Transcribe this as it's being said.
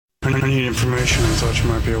I need information. I thought you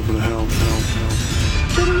might be able to help.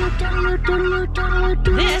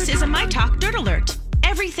 This is a My Talk Dirt Alert.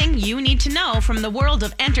 Everything you need to know from the world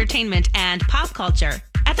of entertainment and pop culture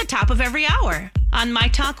at the top of every hour on My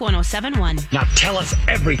Talk 107.1. Now tell us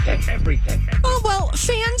everything. Oh, well,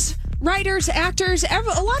 fans, writers, actors, a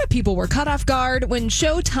lot of people were caught off guard when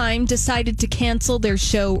Showtime decided to cancel their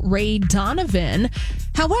show Ray Donovan.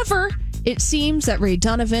 However, it seems that Ray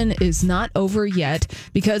Donovan is not over yet,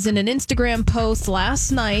 because in an Instagram post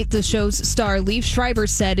last night, the show's star Liev Schreiber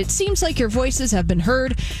said, "It seems like your voices have been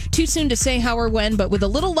heard. Too soon to say how or when, but with a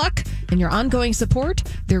little luck and your ongoing support,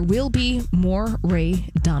 there will be more Ray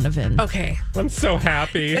Donovan." Okay. I'm so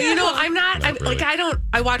happy.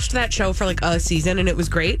 I watched that show for like a season and it was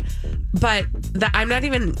great, but I'm not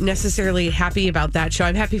even necessarily happy about that show.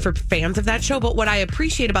 I'm happy for fans of that show, but what I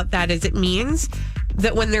appreciate about that is it means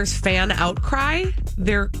that when there's fan outcry,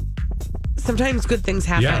 sometimes good things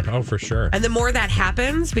happen. Yeah, oh, for sure. And the more that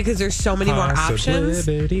happens, because there's so many more options.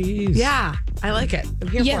 Yeah, I like it. I'm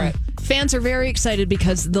here for it. Fans are very excited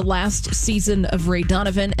because the last season of Ray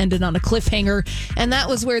Donovan ended on a cliffhanger, and that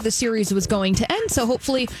was where the series was going to end. So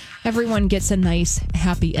hopefully everyone gets a nice,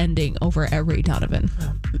 happy ending over at Ray Donovan.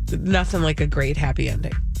 Nothing like a great happy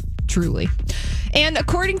ending. Truly. And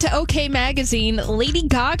according to OK Magazine, Lady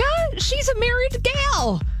Gaga, she's a married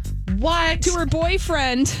gal. What? To her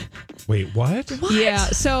boyfriend. Wait, what? Yeah,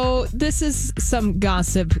 so this is some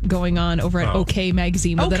gossip going on over at OK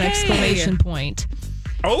Magazine with an exclamation point.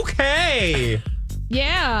 Okay.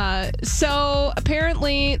 Yeah, so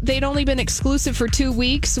apparently they'd only been exclusive for 2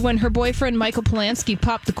 weeks when her boyfriend Michael Polanski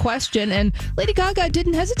popped the question, and Lady Gaga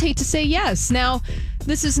didn't hesitate to say yes. Now,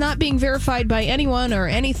 this is not being verified by anyone or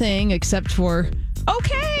anything except for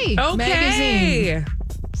OK Magazine.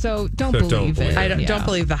 So don't believe it. I don't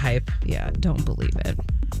believe the hype. Yeah, don't believe it.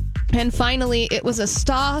 And finally, it was a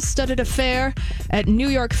star-studded affair at New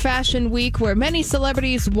York Fashion Week where many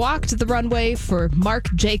celebrities walked the runway for Marc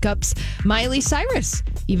Jacobs. Miley Cyrus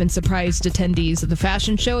even surprised attendees of the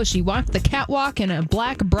fashion show as she walked the catwalk in a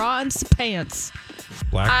black bronze pants.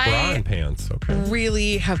 Black bra and pants, okay.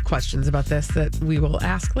 Really have questions about this that we will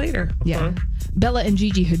ask later. Yeah. Bella and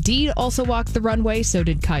Gigi Hadid also walked the runway, so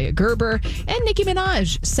did Kaya Gerber, and Nicki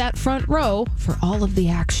Minaj sat front row for all of the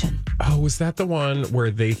action. Oh, was that the one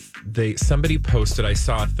where somebody posted? I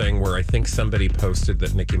saw a thing where I think somebody posted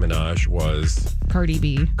that Nicki Minaj was Cardi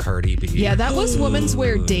B. Yeah, that was Women's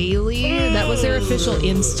Wear Daily. That was their official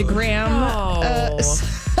Instagram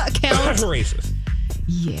account. Racist.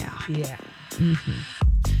 Yeah. Mm-hmm.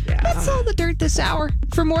 Yeah. That's all the dirt this hour.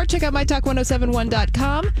 For more, check out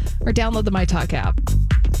mytalk1071.com or download the MyTalk app.